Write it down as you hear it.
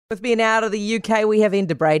With me now out of the UK, we have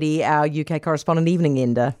Enda Brady, our UK correspondent. Evening,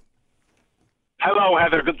 Enda. Hello,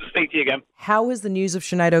 Heather. Good to speak to you again. How has the news of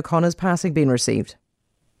Sinéad O'Connor's passing been received?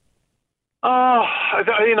 Oh,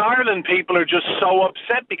 in Ireland, people are just so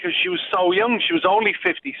upset because she was so young. She was only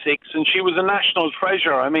 56 and she was a national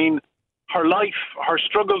treasure. I mean, her life, her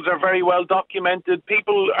struggles are very well documented.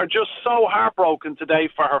 People are just so heartbroken today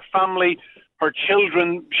for her family, her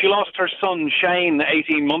children. She lost her son, Shane,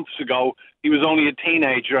 18 months ago. He was only a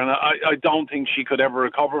teenager, and I don't think she could ever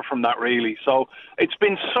recover from that, really. So it's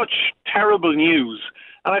been such terrible news.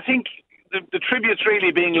 And I think the tribute's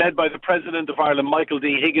really being led by the President of Ireland, Michael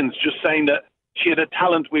D. Higgins, just saying that she had a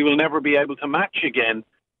talent we will never be able to match again.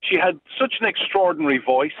 She had such an extraordinary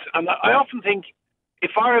voice. And I often think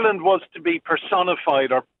if Ireland was to be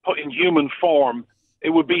personified or put in human form, it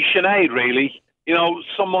would be Sinead, really. You know,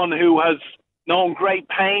 someone who has known great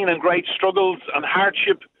pain and great struggles and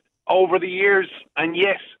hardship over the years, and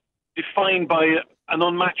yes, defined by an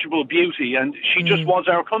unmatchable beauty. And she just was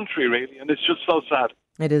our country, really, and it's just so sad.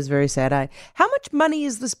 It is very sad, eh? How much money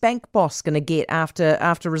is this bank boss going to get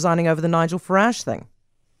after resigning over the Nigel Farage thing?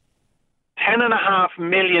 $10.5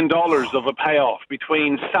 million of a payoff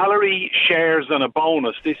between salary, shares and a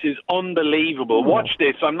bonus. This is unbelievable. Watch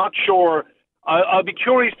this. I'm not sure. I'll be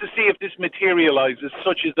curious to see if this materialises,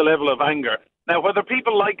 such is the level of anger. Now, whether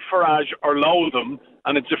people like Farage or loathe him,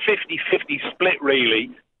 and it's a 50-50 split,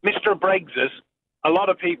 really, Mr. Brexit, a lot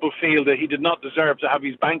of people feel that he did not deserve to have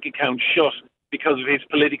his bank account shut because of his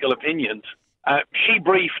political opinions. She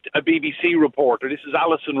briefed a BBC reporter. This is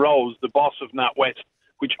Alison Rose, the boss of NatWest,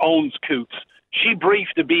 which owns Coutts. She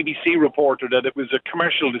briefed a BBC reporter that it was a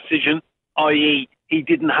commercial decision, i.e. he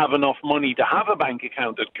didn't have enough money to have a bank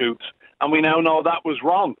account at Coutts, and we now know that was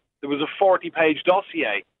wrong. There was a 40-page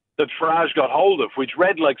dossier that Farage got hold of, which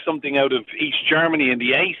read like something out of East Germany in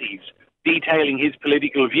the 80s, detailing his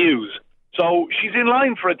political views. So she's in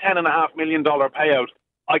line for a $10.5 million payout.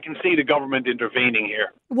 I can see the government intervening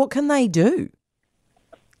here. What can they do?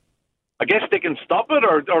 I guess they can stop it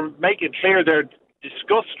or make it clear they're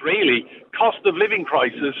discussed, really. Cost of living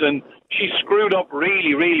crisis, and she screwed up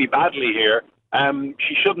really, really badly here.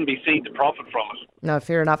 She shouldn't be seen to profit from it. No,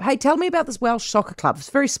 fair enough. Hey, tell me about this Welsh soccer club.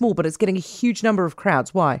 It's very small, but it's getting a huge number of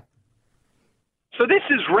crowds. Why? So this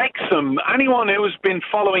is Wrexham. Anyone who's been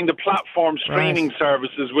following the platform streaming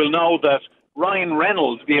services will know that Ryan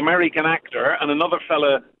Reynolds, the American actor, and another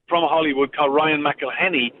fella from Hollywood called Ryan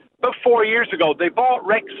McElhenney, about 4 years ago, they bought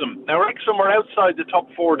Wrexham. Now, Wrexham were outside the top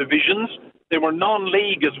four divisions. They were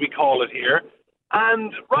non-league, as we call it here.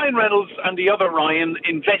 And Ryan Reynolds and the other Ryan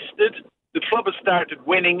invested. The club has started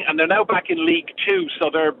winning, and they're now back in League Two. So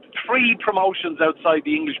there are 3 promotions outside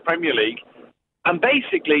the English Premier League. And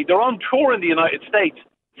basically, they're on tour in the United States.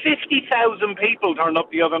 50,000 people turned up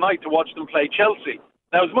the other night to watch them play Chelsea.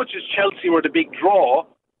 Now, as much as Chelsea were the big draw,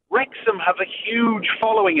 Wrexham have a huge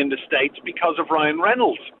following in the States because of Ryan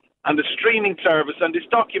Reynolds and the streaming service and this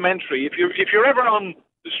documentary. If you're ever on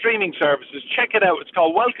the streaming services, check it out. It's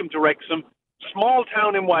called Welcome to Wrexham. Small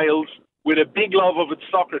town in Wales with a big love of its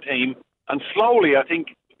soccer team. And slowly, I think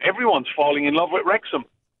everyone's falling in love with Wrexham.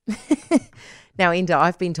 Now, Enda,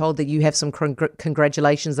 I've been told that you have some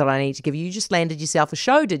congratulations that I need to give you. You just landed yourself a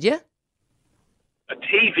show, did you? A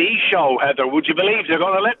TV show, Heather. Would you believe they're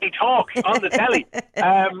going to let me talk on the telly?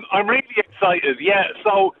 I'm really excited, yeah.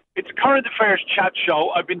 So it's a current affairs chat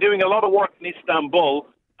show. I've been doing a lot of work in Istanbul,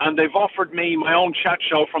 and they've offered me my own chat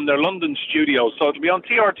show from their London studio. So it'll be on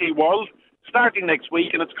TRT World starting next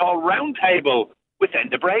week, and it's called Roundtable with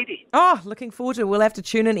Enda Brady. Oh, looking forward to it. We'll have to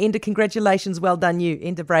tune in. Enda, congratulations. Well done you.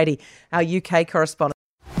 Enda Brady, our UK correspondent.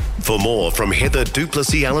 For more from Heather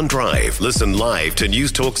Duplessis Allen Drive, listen live to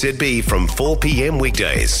News Talk ZB from 4 p.m.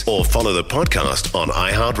 weekdays or follow the podcast on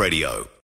iHeartRadio.